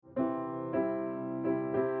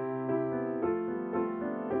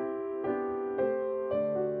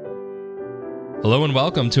Hello and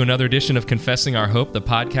welcome to another edition of Confessing Our Hope, the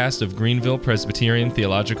podcast of Greenville Presbyterian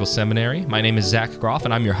Theological Seminary. My name is Zach Groff,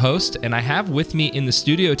 and I'm your host, and I have with me in the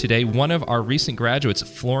studio today one of our recent graduates,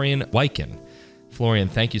 Florian Weichen. Florian,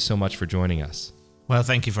 thank you so much for joining us. Well,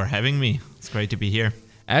 thank you for having me. It's great to be here.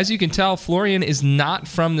 As you can tell, Florian is not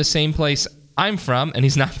from the same place I'm from, and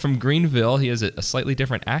he's not from Greenville. He has a slightly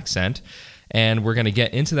different accent, and we're going to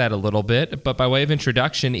get into that a little bit. But by way of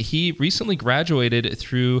introduction, he recently graduated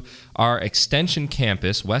through our extension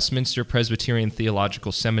campus, Westminster Presbyterian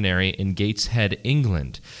Theological Seminary in Gateshead,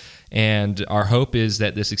 England. And our hope is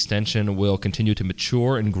that this extension will continue to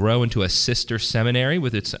mature and grow into a sister seminary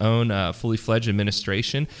with its own fully fledged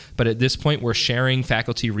administration. But at this point, we're sharing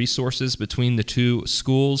faculty resources between the two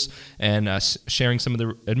schools and sharing some of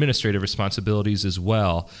the administrative responsibilities as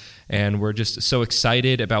well. And we're just so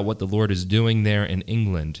excited about what the Lord is doing there in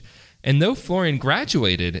England. And though Florian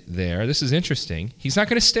graduated there, this is interesting, he's not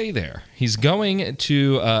going to stay there. He's going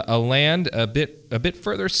to a land a bit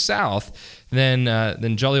further south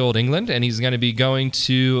than jolly old England, and he's going to be going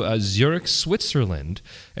to Zurich, Switzerland.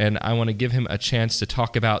 And I want to give him a chance to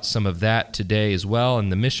talk about some of that today as well and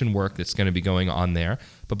the mission work that's going to be going on there.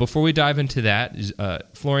 But before we dive into that,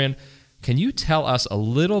 Florian, can you tell us a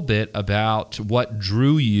little bit about what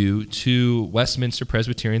drew you to Westminster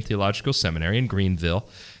Presbyterian Theological Seminary in Greenville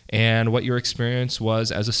and what your experience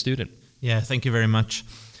was as a student? Yeah, thank you very much.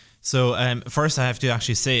 So first I have to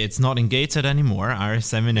actually say it's not in Gateshead anymore, our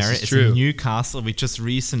seminary. It's true. In Newcastle. We just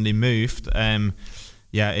recently moved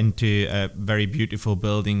into a very beautiful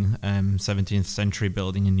building, 17th century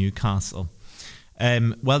building in Newcastle.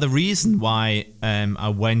 Well, the reason why I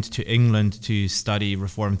went to England to study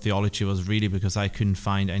Reformed theology was really because I couldn't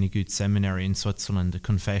find any good seminary in Switzerland, a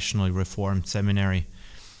confessionally Reformed seminary.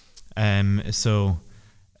 So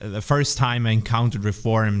the first time I encountered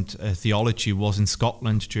Reformed theology was in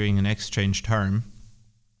Scotland during an exchange term.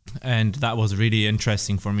 And that was really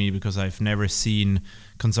interesting for me because I've never seen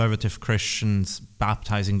conservative Christians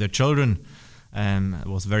baptizing their children. It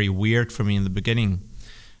was very weird for me in the beginning.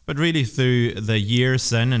 But really through the years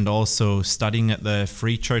then, and also studying at the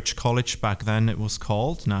Free Church College back then it was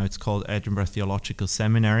called, now it's called Edinburgh Theological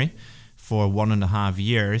Seminary, for 1.5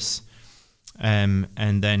 years, and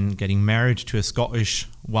then getting married to a Scottish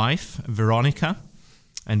wife, Veronica,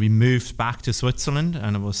 and we moved back to Switzerland,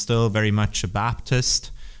 and I was still very much a Baptist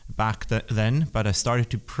back then, but I started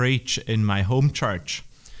to preach in my home church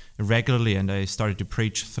regularly, and I started to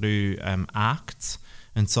preach through Acts,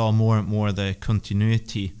 and saw more and more the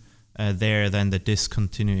continuity there than the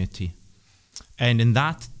discontinuity. And in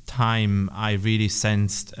that time, I really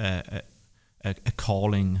sensed a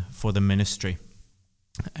calling for the ministry.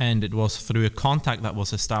 And it was through a contact that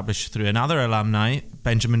was established through another alumni,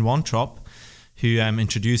 Benjamin Wontrop, who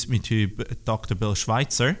introduced me to Dr. Bill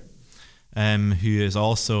Schweitzer, who is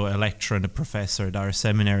also a lecturer and a professor at our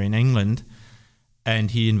seminary in England.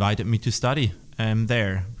 And he invited me to study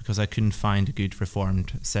there because I couldn't find a good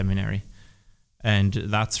Reformed seminary. And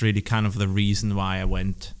that's really kind of the reason why I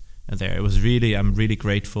went there. It was really, I'm really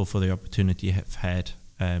grateful for the opportunity I've had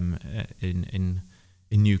in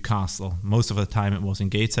Newcastle. Most of the time it was in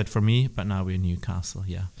Gateshead for me, but now we're in Newcastle,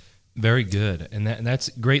 yeah. Very good. And that's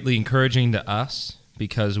greatly encouraging to us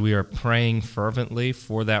because we are praying fervently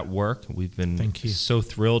for that work. We've been so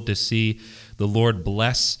thrilled to see the Lord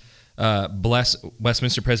bless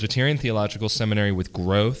Westminster Presbyterian Theological Seminary with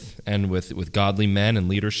growth and with godly men and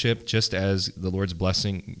leadership, just as the Lord's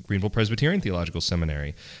blessing Greenville Presbyterian Theological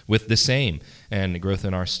Seminary with the same, and growth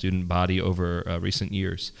in our student body over recent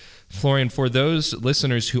years. Florian, for those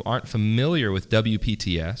listeners who aren't familiar with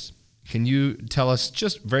WPTS, can you tell us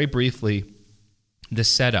just very briefly the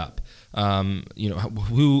setup?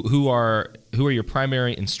 Who are your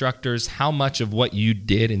primary instructors? How much of what you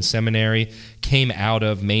did in seminary came out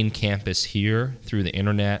of main campus here through the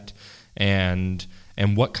internet, and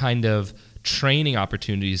what kind of training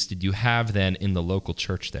opportunities did you have then in the local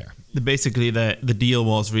church there? Basically, the deal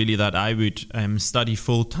was really that I would study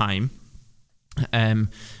full time. And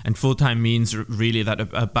full-time means really that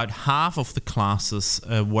about half of the classes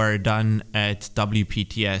were done at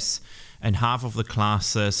WPTS and half of the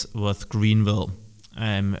classes with Greenville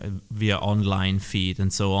via online feed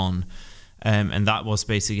and so on. And that was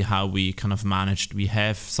basically how we kind of managed. We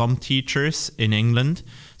have some teachers in England.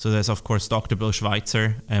 So there's, of course, Dr. Bill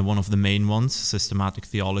Schweitzer, one of the main ones, systematic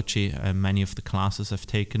theology. Many of the classes I've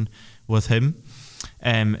taken with him.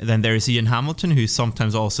 Then there is Ian Hamilton, who's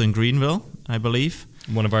sometimes also in Greenville, I believe.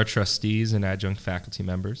 One of our trustees and adjunct faculty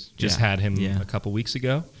members. Just had him a couple weeks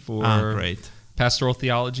ago for pastoral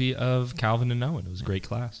theology of Calvin and Owen. It was a great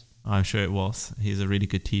class. I'm sure it was. He's a really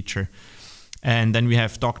good teacher. And then we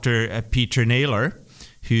have Dr. Peter Naylor,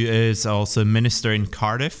 who is also a minister in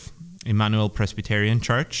Cardiff, Emmanuel Presbyterian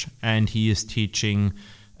Church, and he is teaching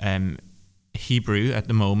Hebrew at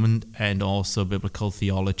the moment and also biblical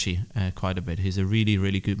theology quite a bit. He's a really,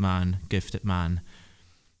 really good man, gifted man.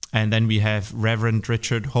 And then we have Reverend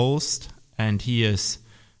Richard Holst, and he is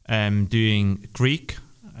doing Greek,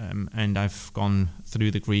 and I've gone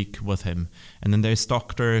through the Greek with him. And then there's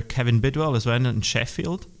Dr. Kevin Bidwell as well in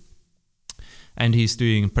Sheffield, and he's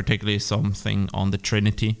doing particularly something on the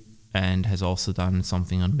Trinity and has also done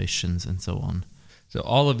something on missions and so on. So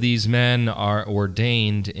all of these men are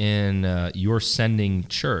ordained in your sending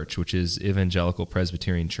church, which is Evangelical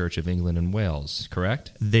Presbyterian Church of England and Wales,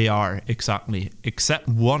 correct? They are, exactly. Except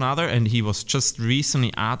one other, and he was just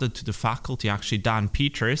recently added to the faculty, actually, Dan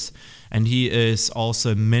Peters, and he is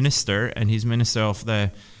also a minister, and he's minister of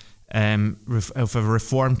the of a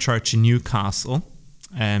Reformed church in Newcastle,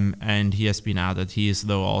 and he has been added. He is,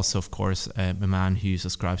 though, also, of course, a man who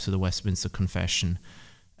subscribes to the Westminster Confession.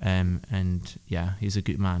 And yeah, he's a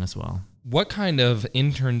good man as well. What kind of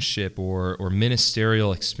internship or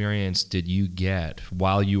ministerial experience did you get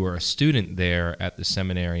while you were a student there at the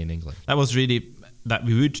seminary in England? That was really that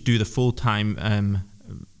we would do the full-time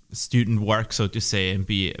student work, so to say, and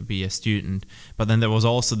be a student. But then there was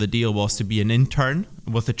also the deal was to be an intern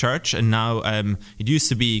with the church. And now it used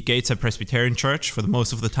to be Gateshead Presbyterian Church for the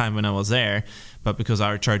most of the time when I was there. But because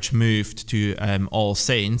our church moved to All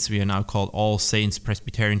Saints, we are now called All Saints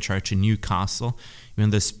Presbyterian Church in Newcastle. We're in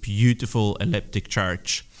this beautiful elliptic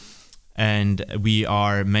church. And we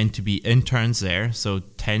are meant to be interns there, so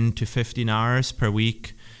 10 to 15 hours per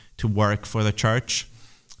week to work for the church.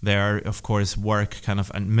 There are, of course, work kind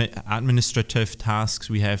of administrative tasks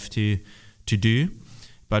we have to do.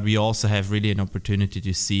 But we also have really an opportunity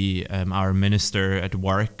to see our minister at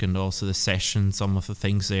work and also the session, some of the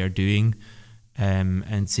things they are doing.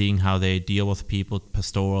 And seeing how they deal with people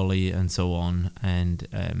pastorally and so on. And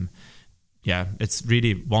it's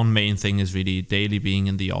really one main thing is really daily being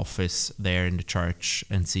in the office there in the church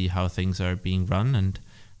and see how things are being run. And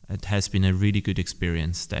it has been a really good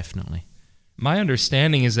experience, definitely. My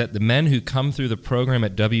understanding is that the men who come through the program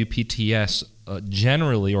at WPTS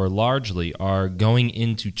generally or largely are going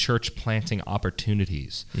into church planting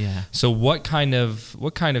opportunities. Yeah. So what kind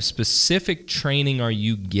of specific training are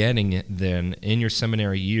you getting then in your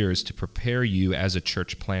seminary years to prepare you as a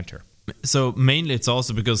church planter? So mainly it's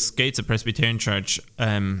also because Gateshead Presbyterian Church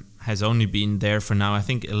has only been there for now, I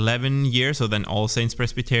think, 11 years, so then All Saints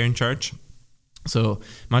Presbyterian Church. So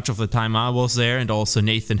much of the time I was there, and also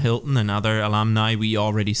Nathan Hilton and other alumni, we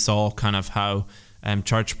already saw kind of how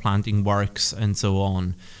church planting works and so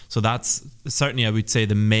on. So that's certainly, I would say,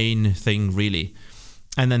 the main thing really.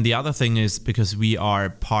 And then the other thing is because we are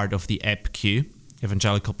part of the EPQ,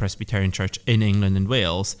 Evangelical Presbyterian Church in England and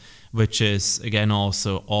Wales, which is again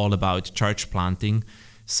also all about church planting.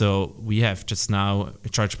 So we have just now a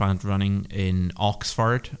church plant running in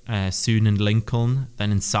Oxford, soon in Lincoln,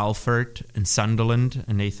 then in Salford, in Sunderland,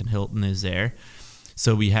 and Nathan Hilton is there.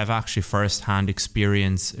 So we have actually first-hand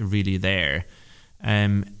experience really there.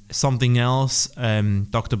 Something else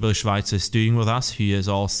Dr. Bill Schweitzer is doing with us, who is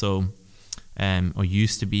also, or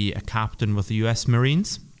used to be a captain with the US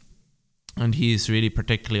Marines. And he is really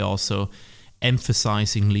particularly also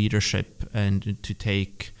emphasizing leadership and to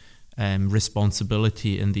take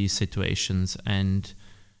responsibility in these situations. And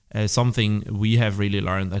something we have really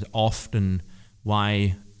learned that often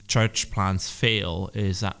why church plants fail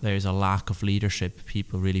is that there's a lack of leadership,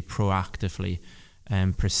 people really proactively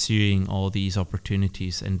pursuing all these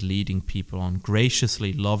opportunities and leading people on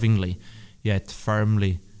graciously, lovingly, yet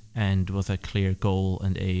firmly and with a clear goal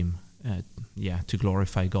and aim, to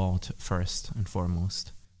glorify God first and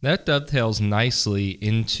foremost. That dovetails nicely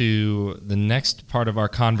into the next part of our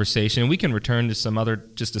conversation. We can return to some other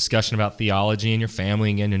just discussion about theology and your family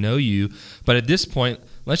and getting to know you. But at this point,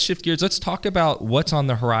 let's shift gears. Let's talk about what's on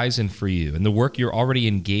the horizon for you and the work you're already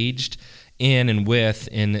engaged in and with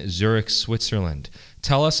in Zurich, Switzerland.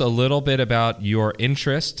 Tell us a little bit about your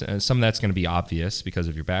interest. Some of that's going to be obvious because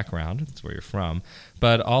of your background. That's where you're from.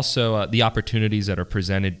 But also the opportunities that are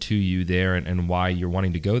presented to you there and why you're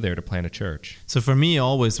wanting to go there to plant a church. So for me,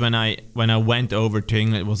 always when I went over to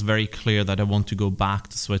England, it was very clear that I want to go back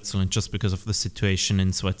to Switzerland just because of the situation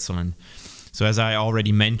in Switzerland. So as I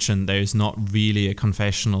already mentioned, there's not really a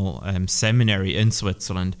confessional seminary in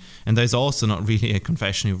Switzerland. And there's also not really a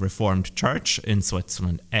confessionally reformed church in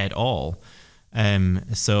Switzerland at all.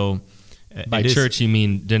 By church, you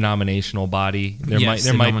mean denominational body?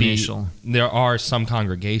 There are some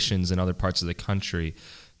congregations in other parts of the country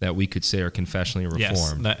that we could say are confessionally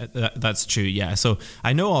reformed. Yes, that's true. Yeah. So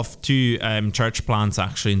I know of two church plants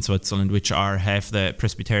actually in Switzerland, which have the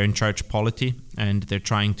Presbyterian Church polity, and they're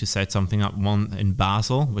trying to set something up. One in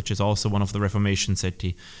Basel, which is also one of the Reformation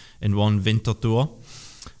city, and one Winterthur.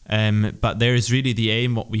 But there is really the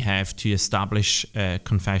aim, what we have, to establish a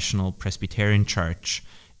confessional Presbyterian church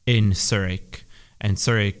in Zurich. And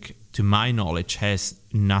Zurich, to my knowledge, has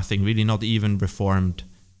nothing, really not even Reformed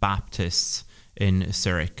Baptists in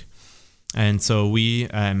Zurich. And so we,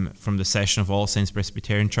 from the session of All Saints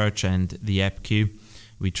Presbyterian Church and the EPQ,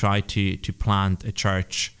 we try to plant a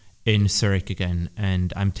church in Zurich again.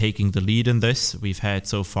 And I'm taking the lead in this. We've had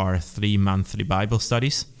so far 3 monthly Bible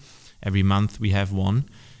studies. Every month we have one.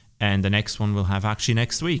 And the next one we'll have actually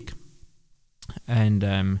next week.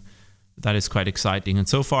 And that is quite exciting. And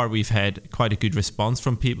so far we've had quite a good response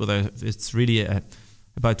from people. It's really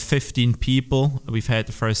about 15 people we've had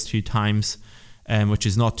the first 2 times, which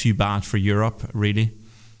is not too bad for Europe, really.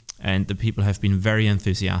 And the people have been very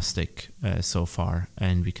enthusiastic so far,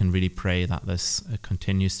 and we can really pray that this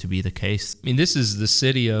continues to be the case. I mean, this is the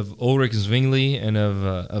city of Ulrich Zwingli and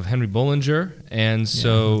of Henry Bullinger, and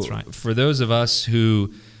so that's right. For those of us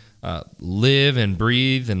who live and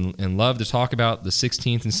breathe and love to talk about the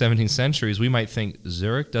 16th and 17th centuries, we might think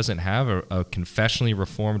Zurich doesn't have a confessionally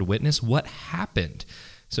reformed witness. What happened?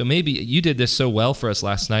 So maybe you did this so well for us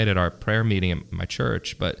last night at our prayer meeting at my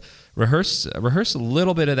church, but rehearse a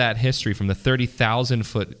little bit of that history from the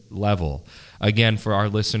 30,000-foot level. Again, for our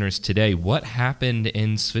listeners today, what happened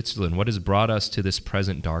in Switzerland? What has brought us to this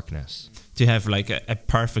present darkness? To have like a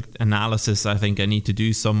perfect analysis, I think I need to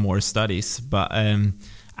do some more studies. But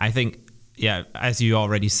I think, yeah, as you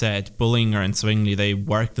already said, Bullinger and Zwingli, they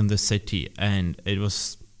worked in the city, and it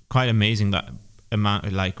was quite amazing that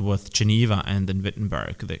like with Geneva and in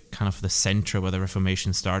Wittenberg, the kind of the center where the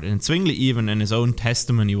Reformation started. And Zwingli even in his own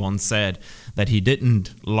testimony once said that he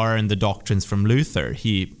didn't learn the doctrines from Luther.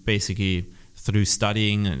 He basically, through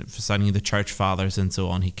studying the church fathers and so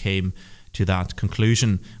on, he came to that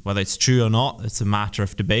conclusion. Whether it's true or not, it's a matter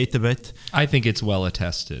of debate a bit. I think it's well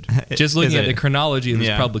attested. Just looking at the chronology of his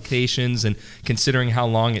publications and considering how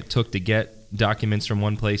long it took to get documents from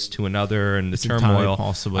one place to another and the turmoil,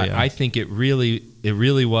 possible, yeah. I think it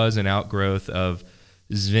really was an outgrowth of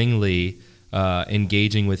Zwingli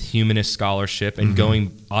engaging with humanist scholarship and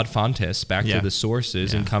going ad fontes, back to the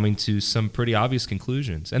sources, and coming to some pretty obvious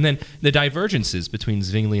conclusions. And then the divergences between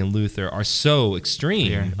Zwingli and Luther are so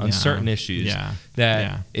extreme on certain issues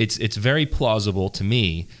that it's very plausible to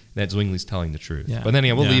me that Zwingli's telling the truth. Yeah. But then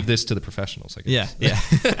again, we'll leave this to the professionals, I guess.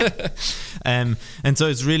 And so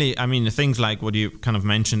it's really, I mean, things like what you kind of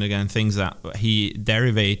mentioned again, things that he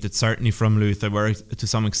derivated certainly from Luther were to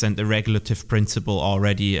some extent the regulative principle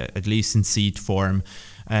already, at least in seed form.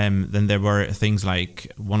 Then there were things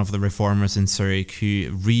like one of the reformers in Zurich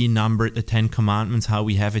who renumbered the 10 Commandments, how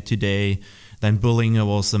we have it today. Then Bullinger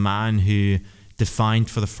was the man who defined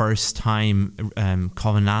for the first time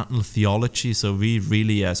covenantal theology. So we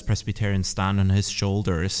really, as Presbyterians, stand on his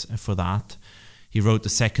shoulders for that. He wrote the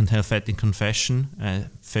Second Helvetic Confession,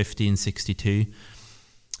 1562.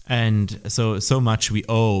 And so much we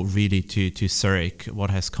owe really to Zurich, what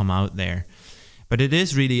has come out there. But it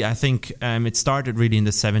is really, I think, it started really in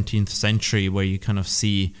the 17th century where you kind of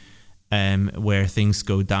see where things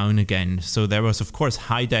go down again. So there was, of course,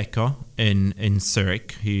 Heidegger in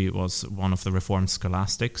Zurich, who was one of the Reformed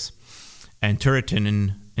scholastics, and Turretin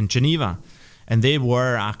in Geneva. And they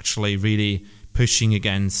were actually really pushing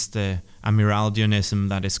against the Amyraldianism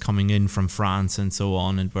that is coming in from France and so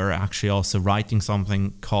on, and were actually also writing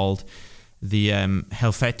something called the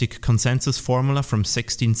Helvetic Consensus Formula from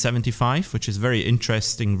 1675, which is a very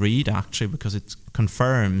interesting read, actually, because it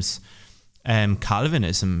confirms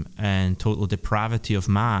Calvinism and total depravity of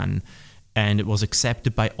man, and it was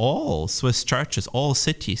accepted by all Swiss churches, all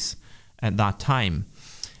cities at that time.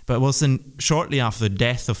 But it was shortly after the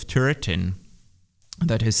death of Turretin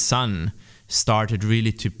that his son started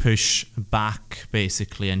really to push back,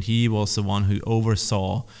 basically, and he was the one who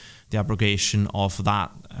oversaw the abrogation of that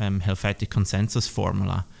Helvetic Consensus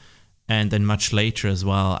Formula. And then much later as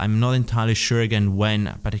well. I'm not entirely sure again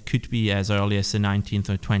when, but it could be as early as the 19th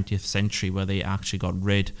or 20th century where they actually got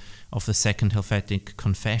rid of the Second Helvetic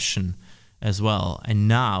Confession as well. And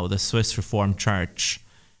now the Swiss Reformed Church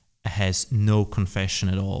has no confession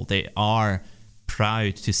at all. They are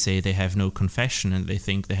proud to say they have no confession, and they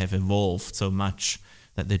think they have evolved so much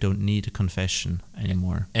that they don't need a confession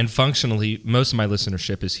anymore. And functionally, most of my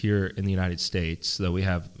listenership is here in the United States, though we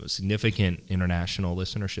have significant international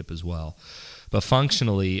listenership as well. But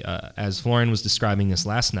functionally, as Florian was describing this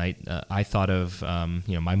last night, I thought of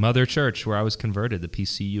my mother church where I was converted, the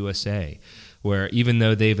PCUSA, where even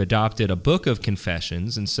though they've adopted a book of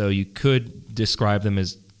confessions, and so you could describe them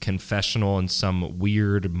as confessional in some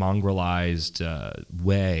weird, mongrelized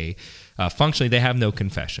way, functionally they have no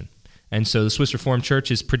confession. And so the Swiss Reformed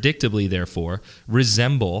churches predictably, therefore,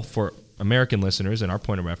 resemble, for American listeners, and our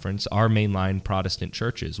point of reference, our mainline Protestant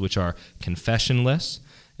churches, which are confessionless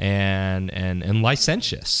and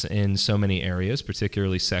licentious in so many areas,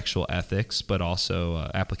 particularly sexual ethics, but also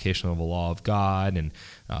application of the law of God and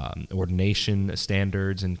ordination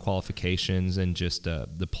standards and qualifications, and just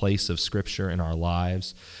the place of Scripture in our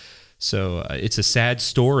lives. So it's a sad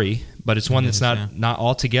story, but it's one that's not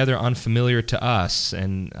altogether unfamiliar to us.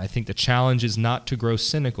 And I think the challenge is not to grow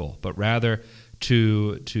cynical, but rather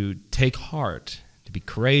to take heart, to be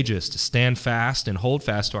courageous, to stand fast and hold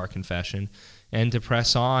fast to our confession, and to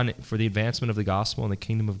press on for the advancement of the gospel and the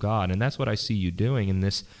kingdom of God. And that's what I see you doing in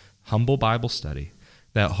this humble Bible study,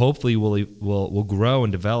 that hopefully will grow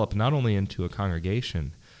and develop not only into a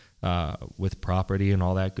congregation with property and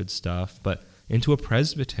all that good stuff, but into a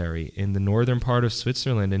presbytery in the northern part of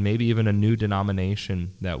Switzerland, and maybe even a new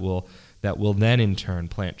denomination that will then in turn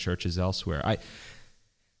plant churches elsewhere.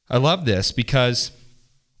 I love this because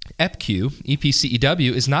EPCEW,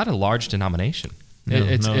 E-P-C-E-W, is not a large denomination.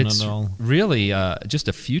 It's really just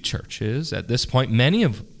a few churches at this point, many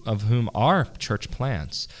of whom are church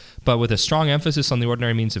plants, but with a strong emphasis on the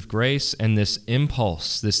ordinary means of grace and this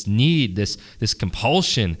impulse, this need, this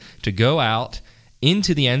compulsion to go out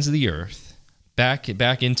into the ends of the earth,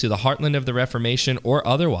 back into the heartland of the Reformation or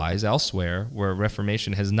otherwise elsewhere where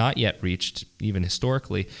Reformation has not yet reached, even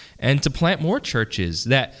historically, and to plant more churches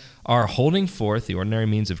that are holding forth the ordinary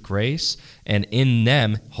means of grace, and in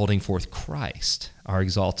them holding forth Christ, our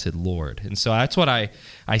exalted Lord. And so that's what I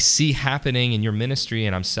see happening in your ministry,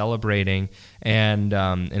 and I'm celebrating. And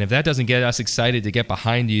if that doesn't get us excited to get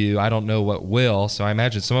behind you, I don't know what will. So I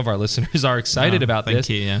imagine some of our listeners are excited about this.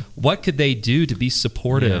 You, yeah. What could they do to be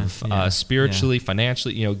supportive, spiritually,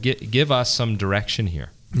 financially? Give us some direction here.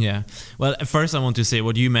 Yeah. Well, first I want to say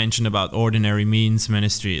what you mentioned about ordinary means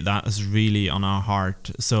ministry, that is really on our heart.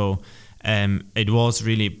 So it was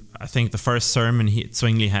really, I think the first sermon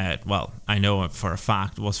Zwingli had, well, I know it for a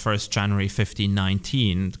fact, was 1st January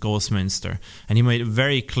 1519 at Goldsminster. And he made it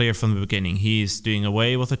very clear from the beginning, he's doing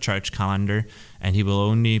away with the church calendar and he will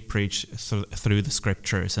only preach through the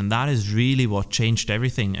scriptures. And that is really what changed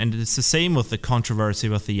everything. And it's the same with the controversy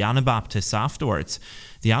with the Anabaptists afterwards.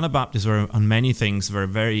 The Anabaptists were, on many things, were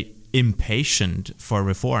very impatient for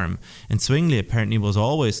reform. And Zwingli apparently was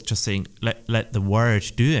always just saying, let the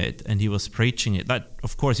word do it. And he was preaching it. That,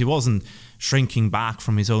 of course, he wasn't shrinking back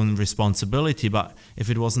from his own responsibility, but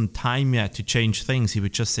if it wasn't time yet to change things, he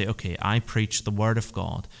would just say, okay, I preach the word of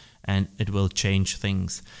God and it will change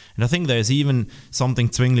things. And I think there's even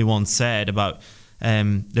something Zwingli once said about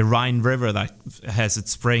the Rhine River that has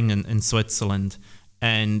its spring in Switzerland,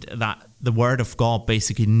 and that the word of God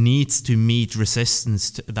basically needs to meet resistance,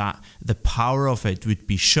 that the power of it would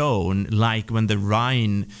be shown, like when the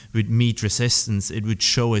Rhine would meet resistance, it would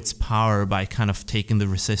show its power by kind of taking the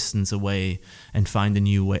resistance away and find a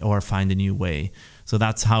new way. So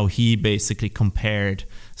that's how he basically compared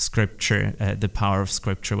Scripture, the power of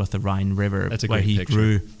Scripture, with the Rhine River, that's a where great he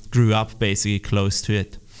picture. grew up basically close to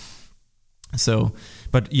it. So,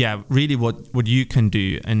 but yeah, really what you can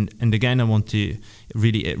do, and again, I want to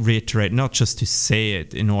really reiterate, not just to say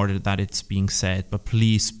it in order that it's being said, but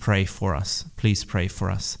please pray for us. Please pray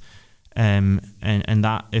for us. And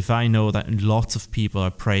that, if I know that lots of people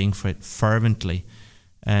are praying for it fervently,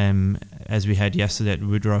 as we had yesterday at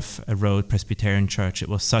Woodruff Road Presbyterian Church, it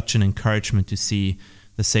was such an encouragement to see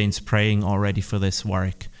the saints praying already for this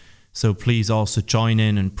work. So please also join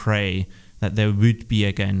in and pray that there would be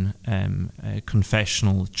again a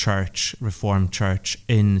confessional church, Reformed church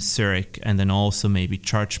in Zurich, and then also maybe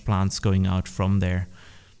church plants going out from there.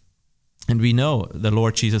 And we know the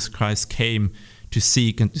Lord Jesus Christ came to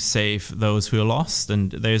seek and to save those who are lost.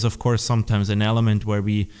 And there's, of course, sometimes an element where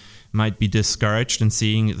we might be discouraged in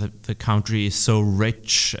seeing that the country is so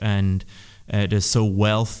rich and it is so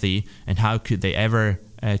wealthy, and how could they ever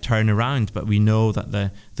turn around? But we know that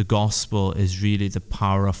the gospel is really the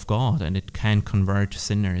power of God, and it can convert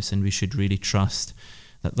sinners, and we should really trust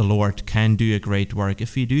that the Lord can do a great work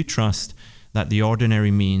if we do trust that the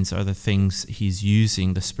ordinary means are the things he's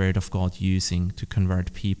using, the Spirit of God using to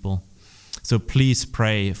convert people. So please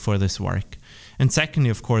pray for this work. And secondly,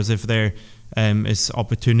 of course, if there is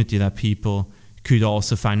opportunity that people could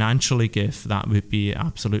also financially give, that would be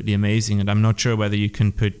absolutely amazing. And I'm not sure whether you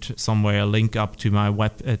can put somewhere a link up to my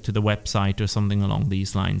to the website or something along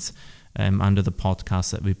these lines under the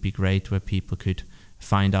podcast. That would be great, where people could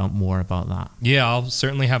find out more about that. Yeah, I'll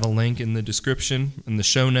certainly have a link in the description, in the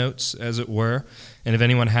show notes, as it were. And if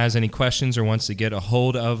anyone has any questions or wants to get a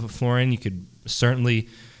hold of Florian, you could certainly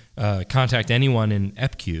contact anyone in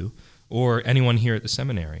EPQ or anyone here at the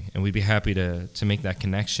seminary, and we'd be happy to make that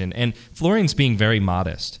connection. And Florian's being very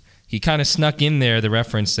modest. He kind of snuck in there the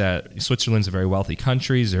reference that Switzerland's a very wealthy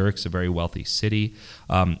country, Zurich's a very wealthy city.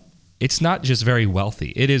 It's not just very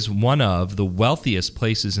wealthy. It is one of the wealthiest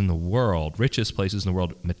places in the world, richest places in the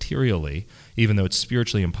world materially, even though it's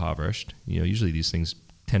spiritually impoverished. Usually these things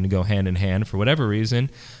tend to go hand in hand for whatever reason,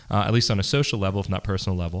 at least on a social level, if not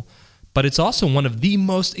personal level. But it's also one of the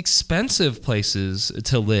most expensive places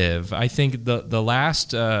to live. I think the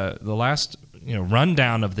last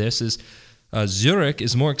rundown of this is Zurich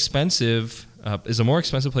is a more expensive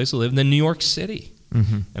place to live than New York City.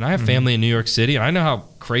 Mm-hmm. And I have family in New York City, and I know how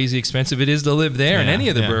crazy expensive it is to live there in any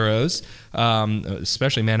of the boroughs,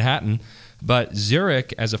 especially Manhattan. But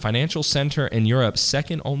Zurich, as a financial center in Europe,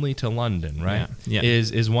 second only to London, right,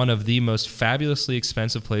 is one of the most fabulously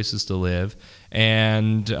expensive places to live.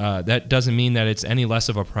 And that doesn't mean that it's any less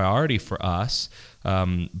of a priority for us.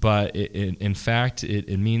 But in fact,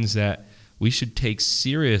 it means that we should take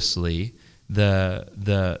seriously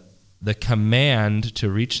the command to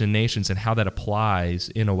reach the nations and how that applies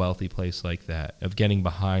in a wealthy place like that, of getting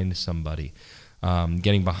behind somebody,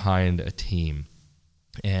 getting behind a team.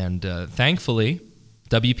 And thankfully,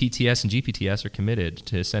 WPTS and GPTS are committed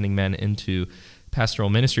to sending men into pastoral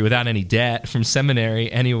ministry without any debt from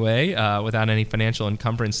seminary anyway, without any financial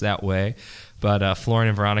encumbrance that way. But Florian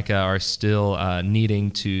and Veronica are still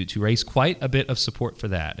needing to raise quite a bit of support for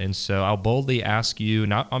that. And so I'll boldly ask you,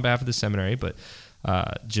 not on behalf of the seminary, but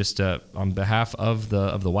just on behalf of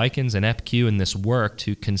the Wykens and EPQ in this work,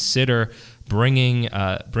 to consider bringing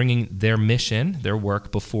their mission, their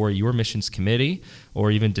work, before your missions committee,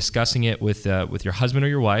 or even discussing it with your husband or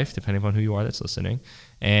your wife, depending upon who you are that's listening,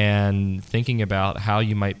 and thinking about how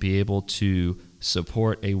you might be able to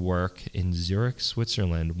support a work in Zurich,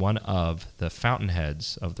 Switzerland, one of the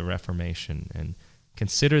fountainheads of the Reformation. And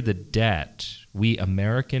consider the debt we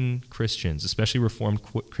American Christians, especially Reformed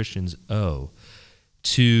Christians, owe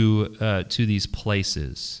to these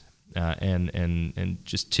places, and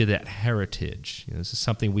just to that heritage. This is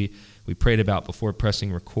something we prayed about before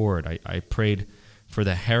pressing record. I prayed for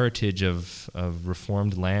the heritage of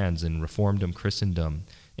Reformed lands and Reformed Christendom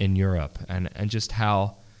in Europe, and just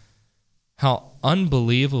how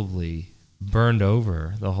unbelievably burned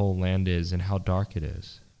over the whole land is and how dark it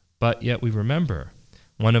is. But yet we remember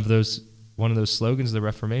one of those slogans of the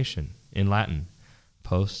Reformation in Latin,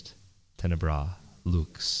 post tenebra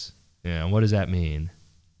lux. Yeah, what does that mean?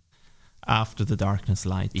 After the darkness,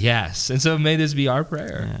 light. Yes, and so may this be our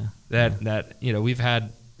prayer, that we've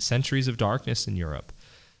had centuries of darkness in Europe,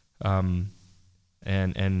 and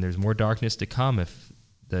there's more darkness to come if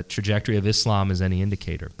the trajectory of Islam is any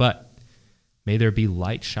indicator. But may there be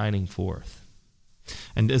light shining forth.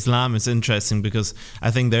 And Islam is interesting because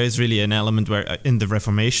I think there is really an element where in the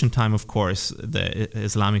Reformation time, of course, the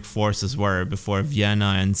Islamic forces were before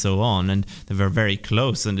Vienna and so on, and they were very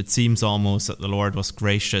close. And it seems almost that the Lord was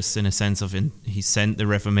gracious in a sense of he sent the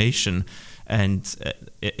Reformation, and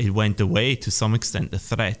it went away to some extent, the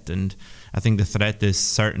threat. And I think the threat is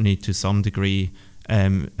certainly to some degree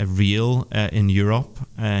real in Europe,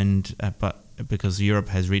 but because Europe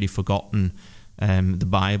has really forgotten the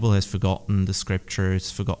Bible, has forgotten the Scriptures,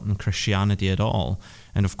 forgotten Christianity at all.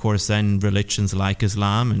 And of course then religions like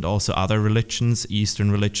Islam and also other religions, Eastern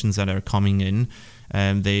religions that are coming in,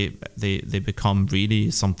 they become really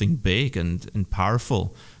something big and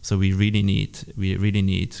powerful. So we really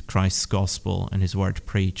need Christ's gospel and his word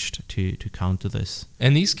preached to counter this.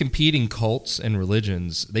 And these competing cults and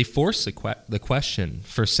religions, they force the question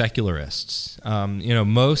for secularists.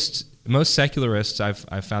 Most secularists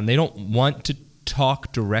I've found, they don't want to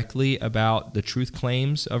talk directly about the truth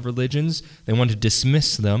claims of religions. They want to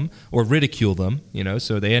dismiss them or ridicule them,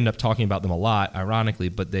 so they end up talking about them a lot, ironically,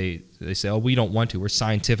 but they say, oh, we don't want to. We're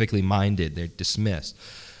scientifically minded. They're dismissed.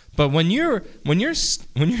 But when you're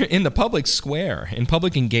in the public square, in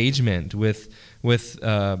public engagement with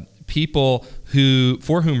people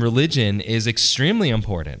for whom religion is extremely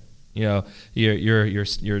important,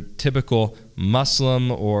 your typical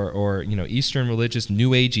Muslim or Eastern religious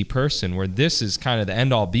New Agey person, where this is kind of the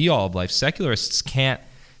end all be all of life. Secularists can't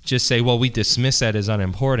just say, well, we dismiss that as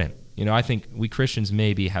unimportant. I think we Christians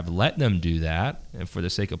maybe have let them do that for the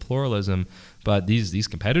sake of pluralism, but these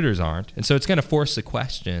competitors aren't. And so it's going to force the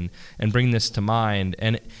question and bring this to mind.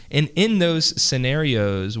 And in those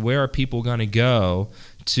scenarios, where are people going to go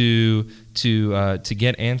to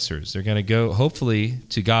get answers? They're going to go, hopefully,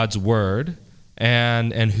 to God's Word.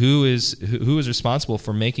 And who is responsible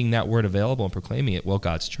for making that word available and proclaiming it? Well,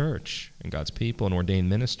 God's church and God's people and ordained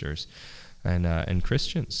ministers and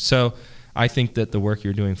Christians. So I think that the work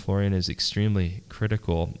you're doing, Florian, is extremely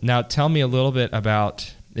critical. Now, tell me a little bit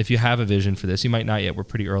about, if you have a vision for this. You might not yet. We're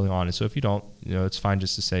pretty early on. And so if you don't, it's fine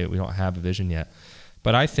just to say we don't have a vision yet.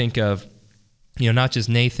 But I think of, not just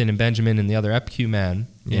Nathan and Benjamin and the other EPQ men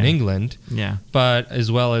in England, but as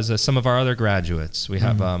well as some of our other graduates. We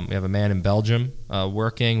have a man in Belgium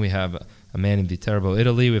working. We have a man in Viterbo,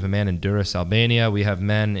 Italy. We have a man in Durrës, Albania. We have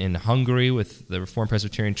men in Hungary with the Reformed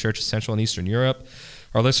Presbyterian Church of Central and Eastern Europe.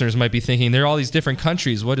 Our listeners might be thinking, there are all these different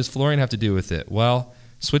countries. What does Florian have to do with it? Well,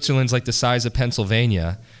 Switzerland's like the size of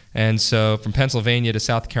Pennsylvania. And so from Pennsylvania to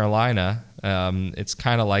South Carolina, it's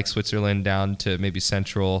kind of like Switzerland down to maybe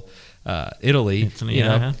central Italy.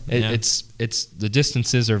 It's the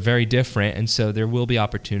distances are very different, and so there will be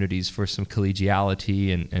opportunities for some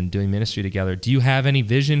collegiality and doing ministry together. Do you have any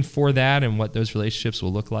vision for that and what those relationships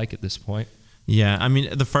will look like at this point? Yeah, I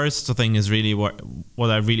mean, the first thing is really what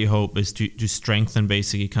I really hope is to strengthen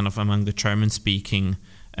basically kind of among the German-speaking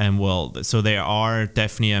world. So there are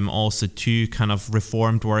definitely also two kind of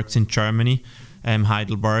Reformed works in Germany,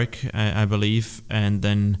 Heidelberg, I believe, and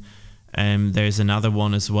then there's another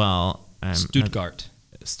one as well.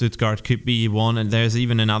 Stuttgart could be one, and there's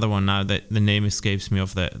even another one now that the name escapes me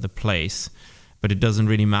of the place, but it doesn't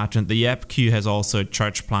really matter. And the EPQ has also a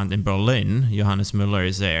church plant in Berlin. Johannes Müller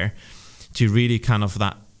is there to really kind of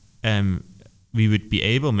that we would be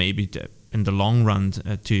able maybe to, in the long run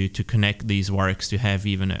to connect these works to have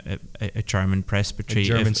even a German presbytery, a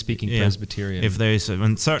German-speaking Presbyterian. If there is,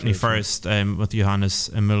 and certainly first with Johannes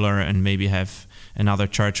Müller, and maybe have another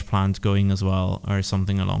church plant going as well, or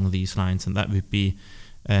something along these lines, and that would be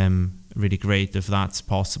really great if that's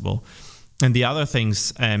possible. And the other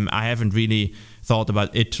things, I haven't really thought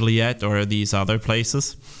about Italy yet or these other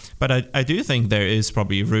places, but I do think there is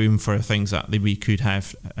probably room for things that we could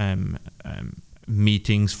have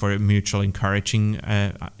meetings for mutual encouraging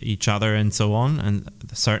each other and so on, and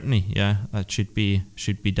certainly that should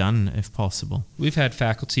be done if possible. We've had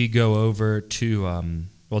faculty go over to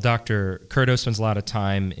Dr. Curto spends a lot of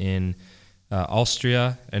time in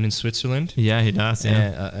Austria and in Switzerland. Yeah, he does.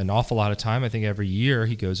 Yeah, an awful lot of time. I think every year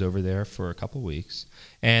he goes over there for a couple weeks.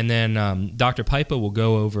 And then Dr. Pipa will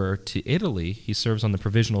go over to Italy. He serves on the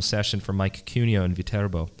provisional session for Mike Cuneo in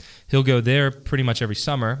Viterbo. He'll go there pretty much every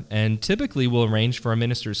summer, and typically we'll arrange for a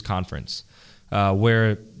ministers' conference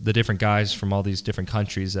where the different guys from all these different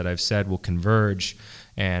countries that I've said will converge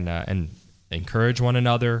and encourage one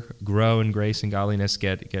another, grow in grace and godliness,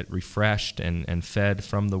 get refreshed and fed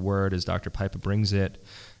from the Word as Dr. Pipa brings it.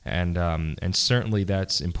 And certainly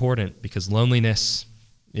that's important because loneliness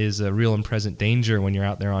is a real and present danger when you're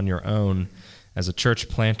out there on your own as a church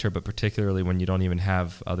planter, but particularly when you don't even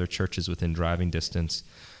have other churches within driving distance.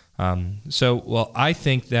 I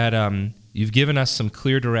think that you've given us some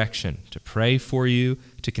clear direction to pray for you,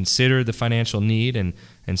 to consider the financial need and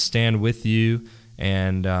stand with you,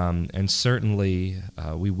 and certainly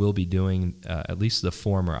we will be doing at least the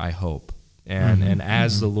former, I hope, and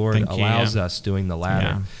as the Lord allows us, doing the latter.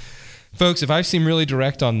 Yeah. Folks, if I seem really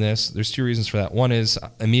direct on this, there's two reasons for that. One is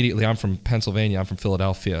immediately I'm from Pennsylvania, I'm from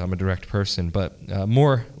Philadelphia, I'm a direct person, but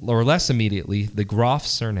more or less immediately, the Graf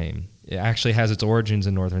surname actually has its origins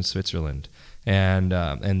in northern Switzerland. And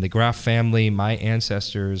the Graf family, my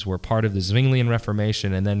ancestors were part of the Zwinglian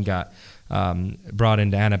Reformation and then got brought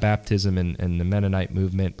into Anabaptism and the Mennonite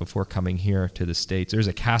movement before coming here to the States. There's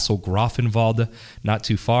a Castle Grafenwalde not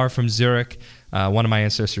too far from Zurich. One of my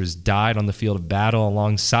ancestors died on the field of battle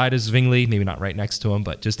alongside of Zwingli, maybe not right next to him,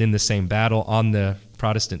 but just in the same battle on the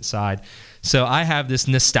Protestant side. So I have this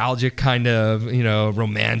nostalgic kind of,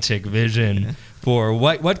 romantic vision for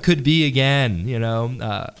what could be again,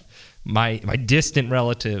 my distant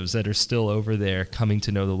relatives that are still over there coming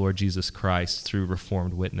to know the Lord Jesus Christ through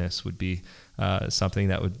Reformed witness would be something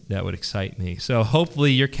that would excite me. So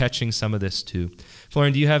hopefully you're catching some of this too.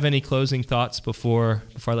 Florian, do you have any closing thoughts before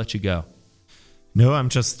I let you go? No, I'm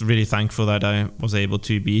just really thankful that I was able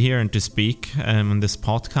to be here and to speak on this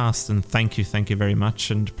podcast. And thank you very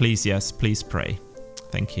much. And please pray.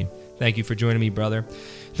 Thank you. Thank you for joining me, brother.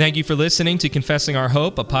 Thank you for listening to Confessing Our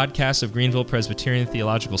Hope, a podcast of Greenville Presbyterian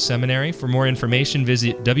Theological Seminary. For more information,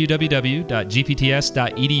 visit www.gpts.edu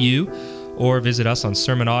or visit us on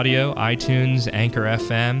Sermon Audio, iTunes, Anchor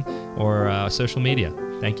FM, or social media.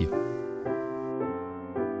 Thank you.